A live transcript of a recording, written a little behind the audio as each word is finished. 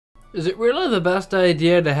Is it really the best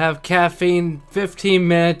idea to have caffeine 15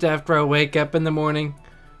 minutes after I wake up in the morning?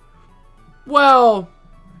 Well,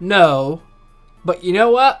 no. But you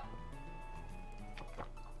know what?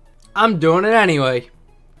 I'm doing it anyway.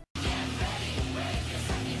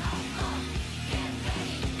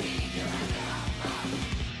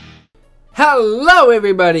 Hello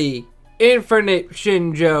everybody! Infernape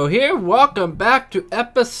Shinjo here. Welcome back to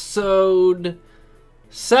episode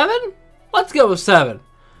 7? Let's go with 7.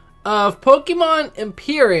 Of Pokemon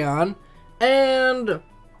Empyrean, and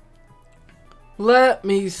let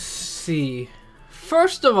me see.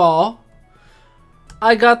 First of all,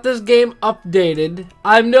 I got this game updated.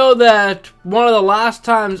 I know that one of the last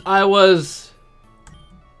times I was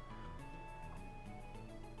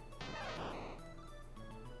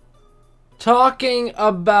talking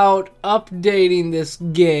about updating this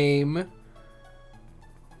game,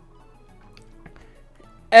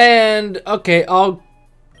 and okay, I'll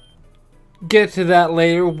get to that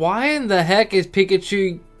later. Why in the heck is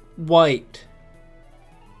Pikachu white?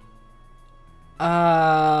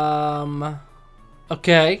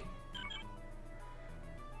 Okay.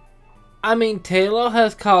 I mean, Taylor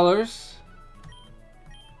has colors.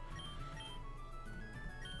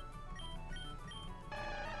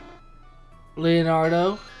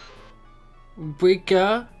 Leonardo.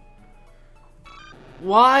 Brika.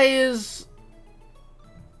 Why is...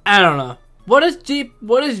 I don't know. What is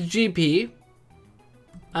GP?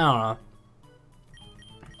 I don't know.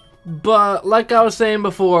 But like I was saying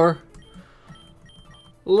before,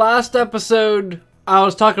 last episode I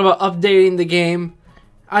was talking about updating the game.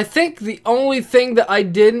 I think the only thing that I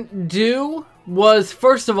didn't do was,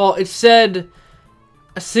 first of all, it said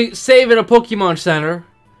save in a Pokemon Center,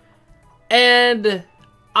 and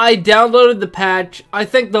I downloaded the patch. I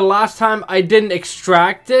think the last time I didn't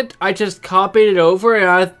extract it, I just copied it over, and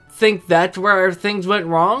I think that's where things went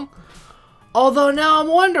wrong. Although now I'm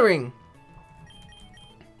wondering,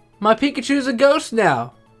 my Pikachu's a ghost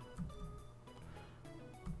now.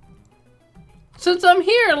 Since I'm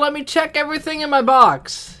here, let me check everything in my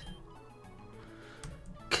box,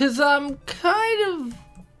 'cause I'm kind of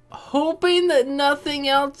hoping that nothing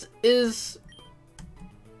else is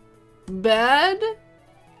bad.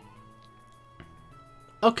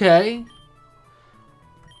 Okay.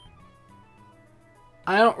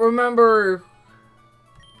 I don't remember.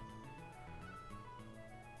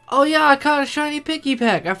 Oh yeah, I caught a shiny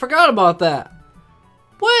Pikipek. I forgot about that.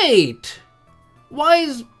 Wait. Why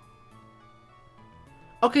is...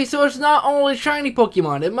 Okay, so it's not only shiny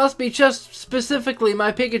Pokemon. It must be just specifically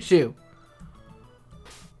my Pikachu.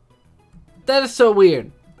 That is so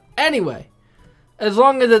weird. Anyway, as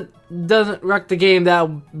long as it doesn't wreck the game that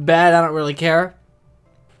bad, I don't really care.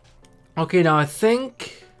 Okay, now I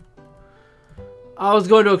think I was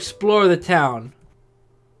going to explore the town.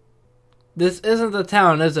 This isn't the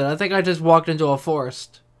town, is it? I think I just walked into a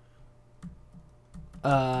forest.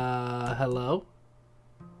 Hello?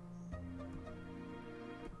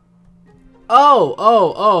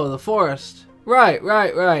 Oh, the forest.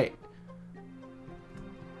 Right.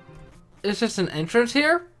 It's just an entrance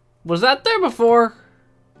here? Was that there before?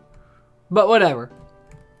 But whatever.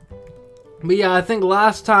 But yeah, I think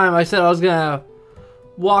last time I said I was gonna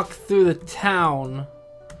walk through the town.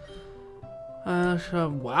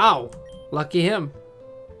 Wow. Lucky him.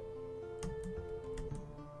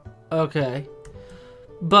 Okay.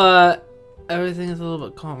 But everything is a little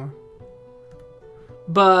bit calmer.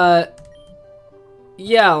 But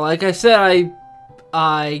yeah, like I said,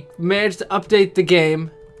 I managed to update the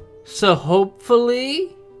game. So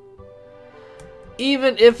hopefully,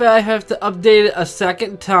 even if I have to update it a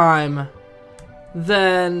second time,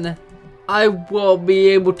 then I will be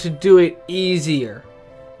able to do it easier.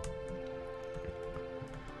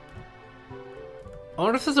 I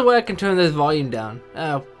wonder if there's a way I can turn this volume down.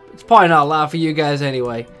 It's probably not loud for you guys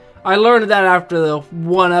anyway. I learned that after the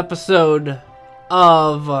one episode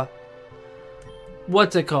of...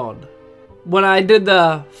 what's it called? When I did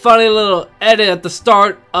the funny little edit at the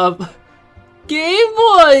start of Game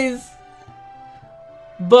Boys!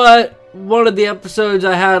 But one of the episodes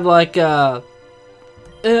I had like oh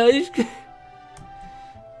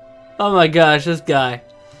my gosh, this guy.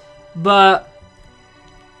 But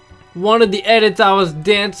one of the edits, I was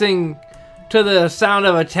dancing to the sound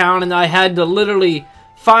of a town, and I had to literally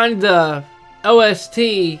find the OST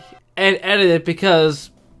and edit it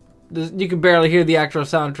because you can barely hear the actual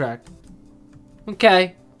soundtrack.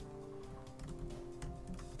 Okay.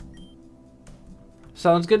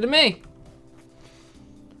 Sounds good to me.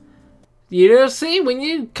 You know, see, when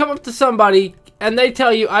you come up to somebody and they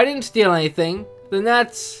tell you, I didn't steal anything, then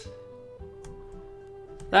that's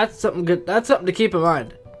something good. That's something to keep in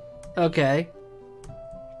mind. Okay.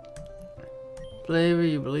 Flavor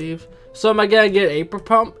you believe. So am I gonna get April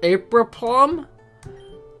Plum?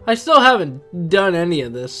 I still haven't done any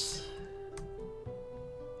of this.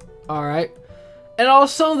 Alright. And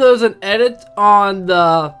also there's an edit on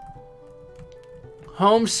the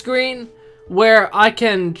home screen where I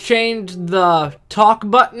can change the talk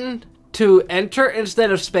button to enter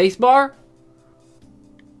instead of spacebar.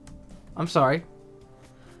 I'm sorry.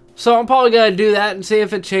 So I'm probably gonna do that and see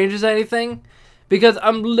if it changes anything, because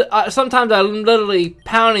sometimes I'm literally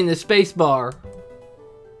pounding the spacebar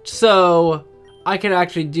so I can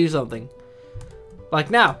actually do something.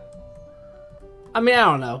 Like now. I mean, I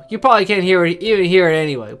don't know. You probably can't hear it, even hear it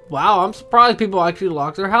anyway. Wow, I'm surprised people actually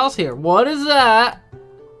locked their house here. What is that?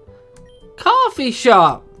 Coffee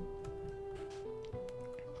shop.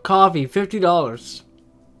 Coffee, $50.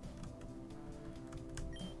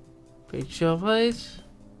 Pizza place.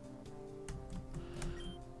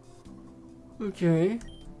 Okay.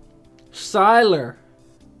 Siler.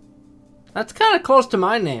 That's kind of close to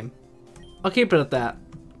my name. I'll keep it at that.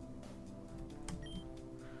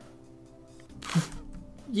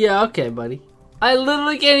 Yeah, okay, buddy. I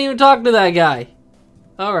literally can't even talk to that guy.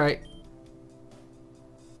 Alright.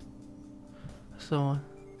 So,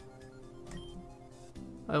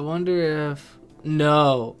 I wonder if...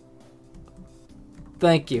 No.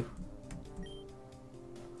 Thank you.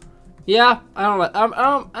 Yeah, I don't like...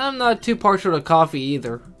 I'm not too partial to coffee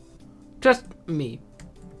either. Just me.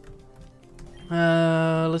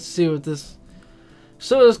 Let's see what this...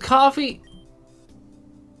 So is coffee...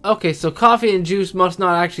 Okay, so coffee and juice must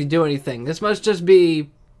not actually do anything. This must just be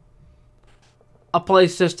a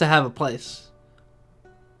place just to have a place.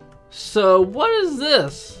 So, what is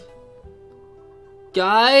this?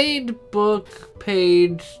 Guidebook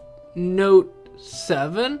page note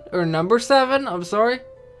 7? Or number 7? I'm sorry.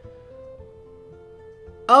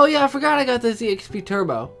 Oh yeah, I forgot I got this EXP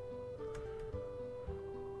Turbo.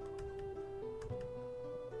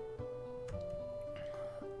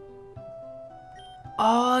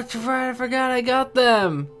 Oh, that's right, I forgot I got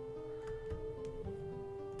them.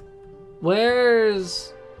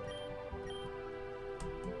 Where's...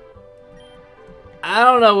 I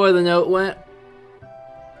don't know where the note went.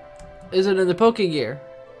 Is it in the Pokegear?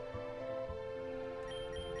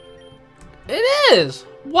 It is!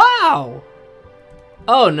 Wow!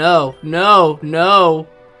 Oh no, no, no.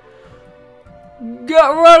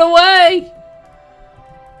 Run away!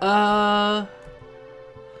 What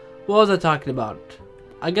was I talking about?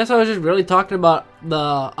 I guess I was just really talking about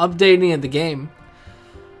the updating of the game.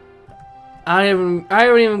 I haven't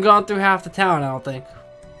even gone through half the town, I don't think.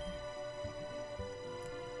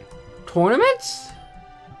 Tournaments?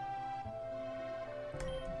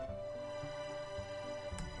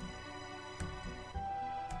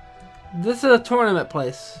 This is a tournament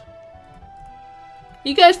place.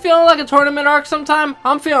 You guys feeling like a tournament arc sometime?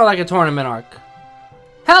 I'm feeling like a tournament arc.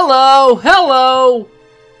 Hello! Hello!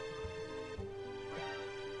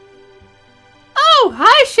 Oh,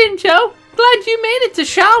 hi Shinjo! Glad you made it to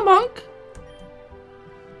Shalmonk.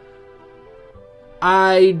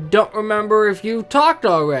 I don't remember if you talked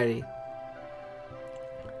already.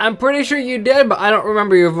 I'm pretty sure you did, but I don't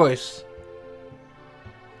remember your voice.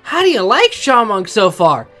 How do you like Shalmonk so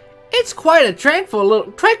far? It's quite a tranquil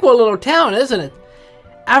little town, isn't it?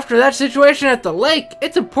 After that situation at the lake,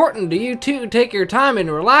 it's important to you two to take your time and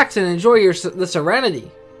relax and enjoy the serenity.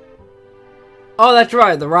 Oh, that's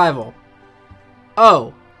right, the rival.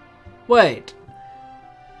 Oh, wait.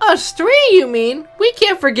 Us three, you mean? We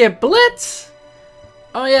can't forget Blitz.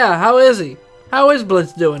 Oh yeah, how is he? How is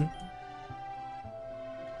Blitz doing?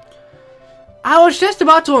 I was just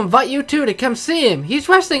about to invite you two to come see him. He's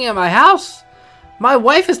resting at my house. My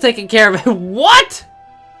wife is taking care of him. What?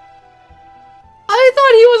 I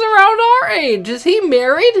thought he was around our age. Is he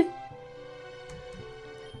married?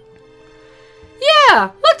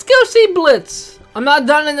 Yeah, let's go see Blitz. I'm not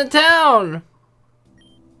done in the town.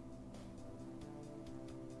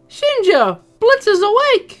 Shinjo, Blitz is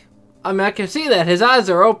awake. I mean, I can see that. His eyes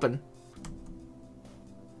are open.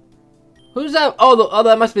 Who's that? Oh,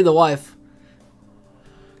 that must be the wife.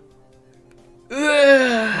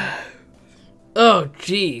 Ugh. Oh,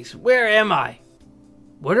 jeez. Where am I?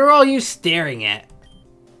 What are all you staring at?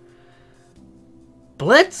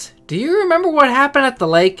 Blitz, do you remember what happened at the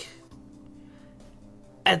lake?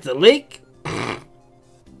 At the lake?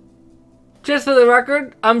 Just for the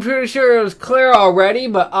record, I'm pretty sure it was clear already,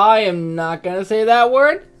 but I am not gonna say that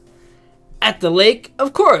word. At the lake?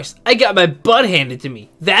 Of course. I got my butt handed to me.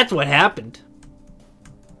 That's what happened.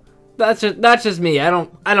 That's just me. I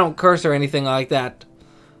don't curse or anything like that.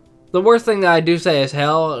 The worst thing that I do say is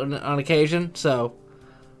hell on occasion, so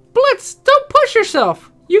Blitz, don't push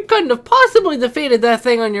yourself. You couldn't have possibly defeated that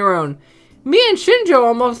thing on your own. Me and Shinjo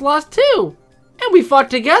almost lost too. And we fought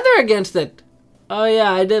together against it. Oh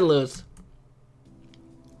yeah, I did lose.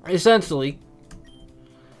 Essentially.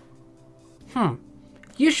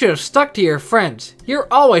 You should have stuck to your friends. You're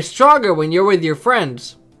always stronger when you're with your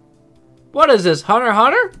friends. What is this, Hunter x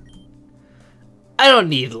Hunter? I don't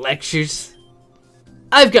need lectures.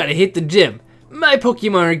 I've got to hit the gym. My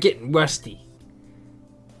Pokemon are getting rusty.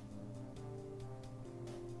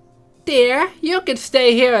 Dear, you can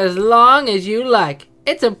stay here as long as you like.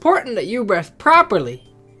 It's important that you rest properly.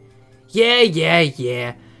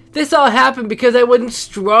 Yeah. This all happened because I wasn't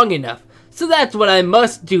strong enough. So that's what I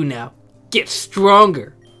must do now. Get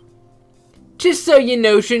stronger. Just so you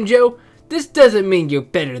know, Shinjo, this doesn't mean you're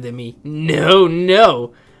better than me.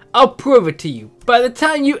 No. I'll prove it to you. By the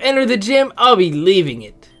time you enter the gym, I'll be leaving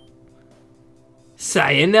it.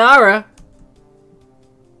 Sayonara.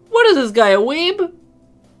 What is this guy, a weeb?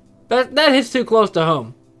 That hits too close to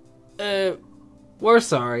home. We're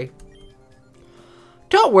sorry.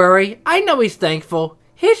 Don't worry, I know he's thankful.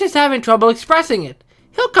 He's just having trouble expressing it.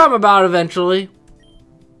 He'll come about eventually.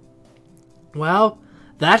 Well,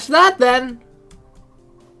 that's that then.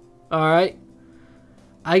 Alright.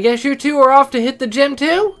 I guess you two are off to hit the gym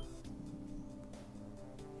too?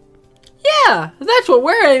 Yeah, that's what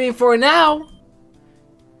we're aiming for now.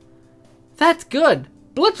 That's good.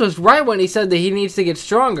 Blitz was right when he said that he needs to get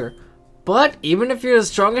stronger. But even if you're the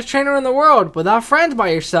strongest trainer in the world, without friends by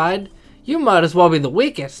your side, you might as well be the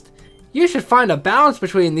weakest. You should find a balance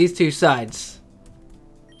between these two sides.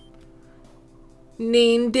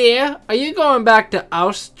 Neen dear, are you going back to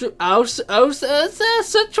Sutra?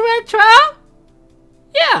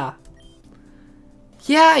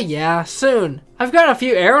 Yeah, soon. I've got a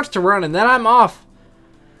few errands to run and then I'm off.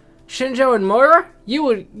 Shinjo and Moira,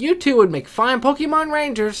 you two would make fine Pokemon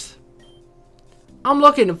Rangers. I'm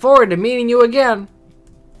looking forward to meeting you again.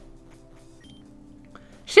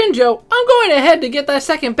 Shinjo, I'm going ahead to get that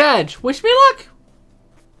second badge. Wish me luck.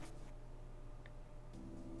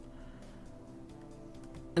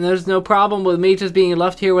 And there's no problem with me just being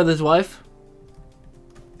left here with his wife?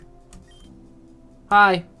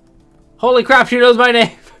 Hi. Holy crap, she knows my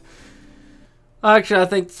name. Actually, I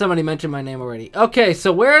think somebody mentioned my name already. Okay,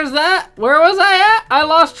 so where is that? Where was I at? I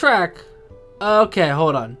lost track. Okay,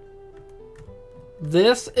 hold on.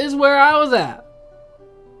 This is where I was at.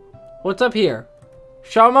 What's up here?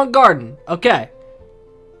 Shaman Garden. Okay.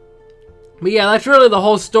 But yeah, that's really the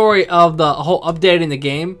whole story of the whole updating the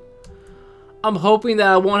game. I'm hoping that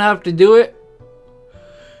I won't have to do it.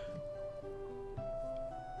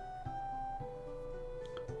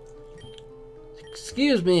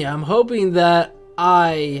 Excuse me, I'm hoping that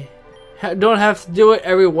I don't have to do it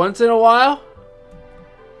every once in a while.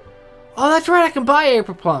 Oh, that's right, I can buy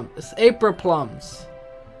April plums. April plums.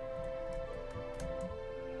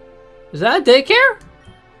 Is that a daycare?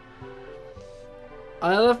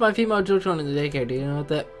 I left my female Jotron in the daycare. Do you know what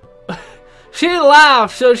that? She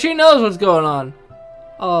laughed, so she knows what's going on.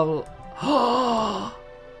 Oh,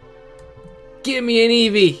 give me an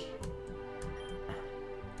Eevee.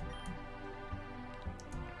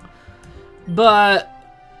 But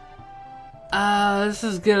this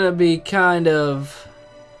is gonna be kind of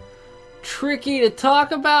tricky to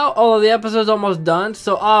talk about. Although the episode's almost done,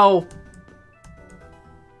 so I'll.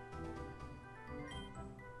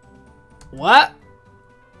 What?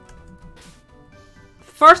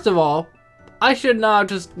 First of all, I should not have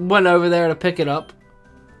just went over there to pick it up.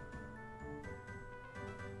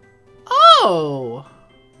 Oh,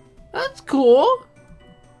 that's cool.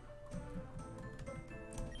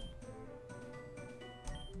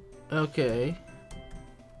 Okay.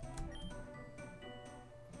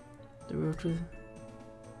 The road to...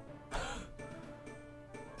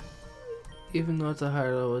 Even though it's a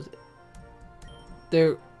higher level,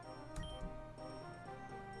 there.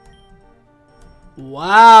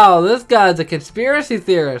 Wow, this guy's a conspiracy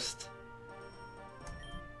theorist.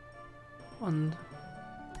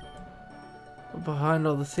 Behind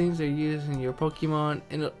all the things they're using your Pokemon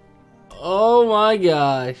in a... Oh my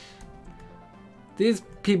gosh. These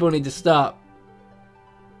people need to stop.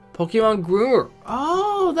 Pokemon Groomer.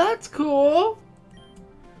 Oh, that's cool.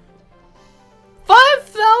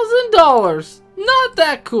 $5,000. Not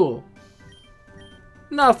that cool.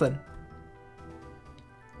 Nothing.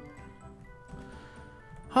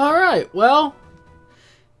 Alright, well.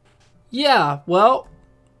 Yeah, well.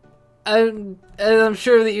 And I'm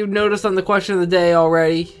sure that you've noticed on the question of the day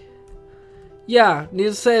already. Yeah,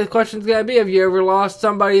 needless to say, the question's gonna be, have you ever lost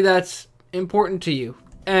somebody that's important to you?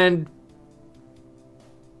 And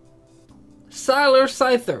Siler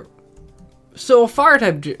Scyther. So a fire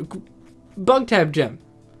type gym, bug type gym.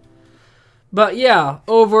 But yeah,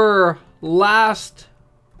 over last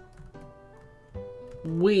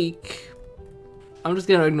week, I'm just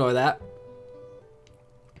gonna ignore that.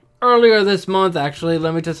 Earlier this month, actually,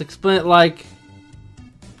 let me just explain it like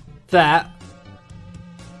that.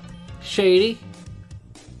 Shady.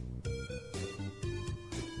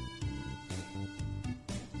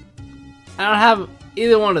 I don't have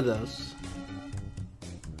either one of those.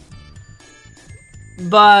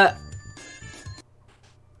 But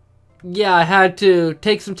yeah, I had to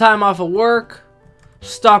take some time off of work,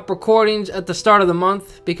 stop recordings at the start of the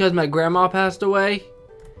month because my grandma passed away.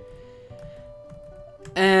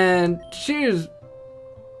 And she was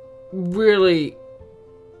really,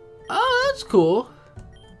 oh, that's cool.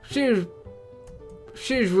 She was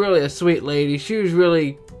really a sweet lady. She was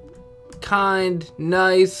really kind,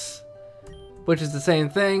 nice, which is the same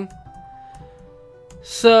thing.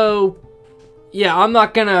 So yeah, I'm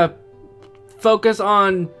not gonna focus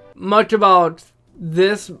on much about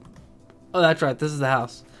this. Oh, that's right, this is the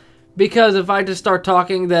house. Because if I just start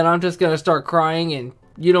talking, then I'm just gonna start crying, and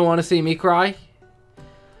you don't want to see me cry.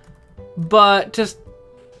 But just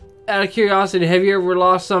out of curiosity, have you ever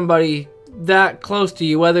lost somebody that close to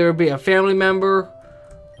you, whether it be a family member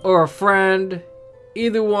or a friend,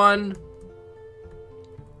 either one?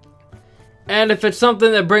 And if it's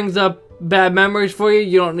something that brings up bad memories for you,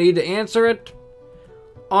 you don't need to answer it.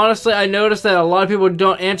 Honestly, I noticed that a lot of people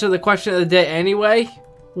don't answer the question of the day anyway,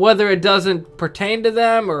 whether it doesn't pertain to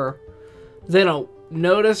them or they don't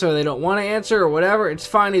notice or they don't want to answer or whatever. It's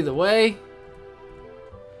fine either way.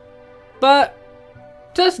 But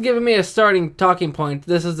just giving me a starting talking point.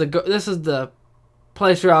 This is the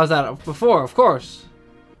place where I was at before, of course.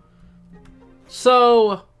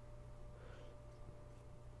 So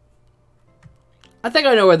I think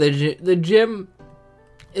I know where the gym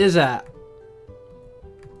is at.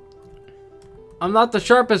 I'm not the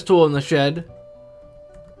sharpest tool in the shed.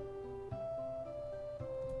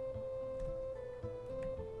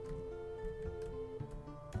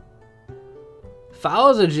 If I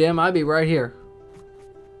was a gym, I'd be right here.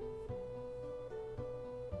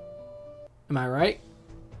 Am I right?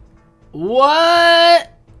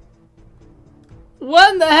 What?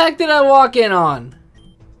 What in the heck did I walk in on?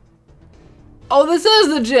 Oh, this is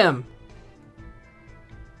the gym.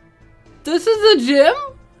 This is the gym?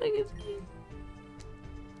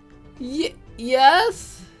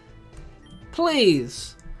 Yes?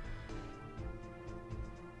 Please.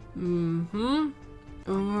 Mm-hmm.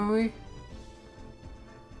 Where are we?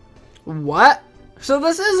 What? So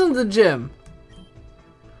this isn't the gym.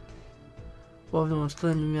 Well, if no one's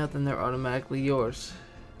claiming me out, then they're automatically yours.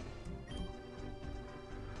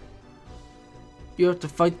 You have to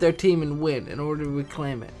fight their team and win in order to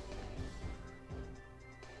reclaim it.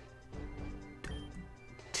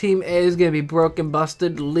 Team A is gonna be broken,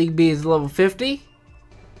 busted. League B is level 50.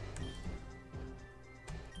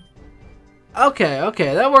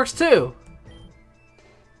 Okay, that works too.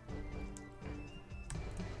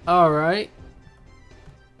 Alright.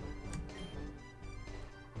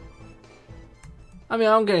 I mean,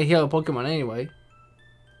 I'm gonna heal a Pokemon anyway.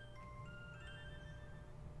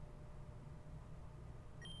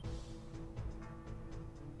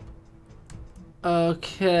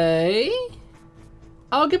 Okay.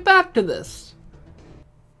 I'll get back to this.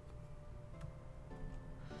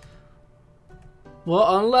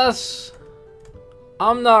 Well, unless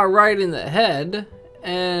I'm not right in the head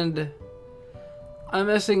and I'm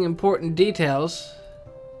missing important details.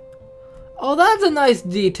 Oh, that's a nice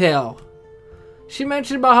detail. She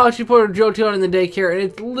mentioned about how she put her Jolteon in the daycare, and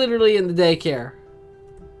it's literally in the daycare.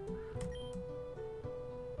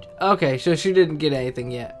 Okay, so she didn't get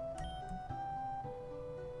anything yet.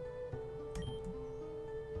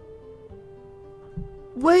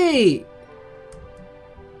 Wait!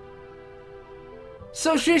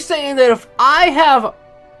 So she's saying that if I have...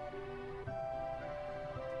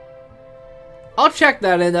 I'll check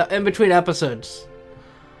that in between episodes.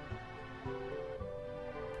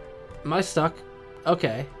 Am I stuck?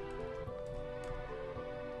 Okay.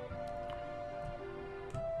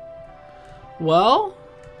 Well,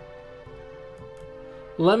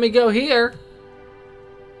 let me go here.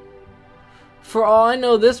 For all I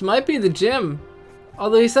know, this might be the gym.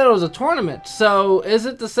 Although he said it was a tournament. So, is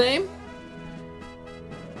it the same?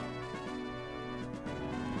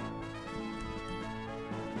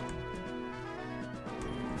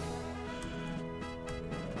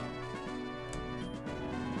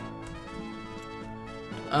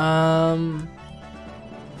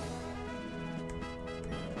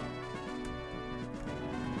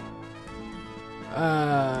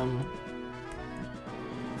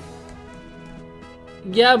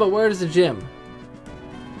 Yeah, but where's the gym?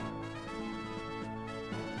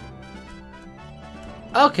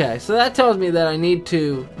 Okay, so that tells me that I need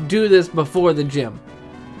to do this before the gym.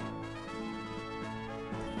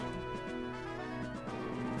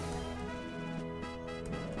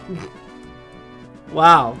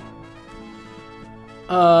 Wow.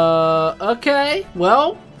 Okay,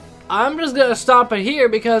 well, I'm just gonna stop it here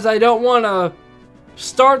because I don't want to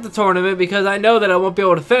start the tournament because I know that I won't be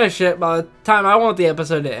able to finish it by the time I want the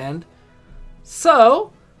episode to end.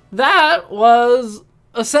 So, that was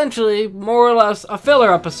essentially more or less a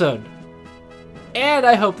filler episode. And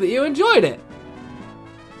I hope that you enjoyed it.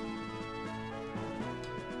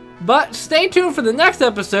 But stay tuned for the next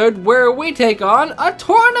episode where we take on a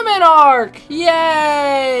tournament arc!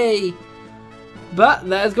 Yay! But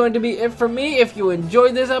that is going to be it for me. If you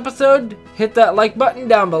enjoyed this episode, hit that like button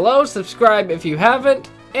down below, subscribe if you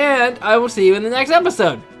haven't, and I will see you in the next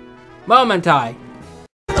episode. Momentai!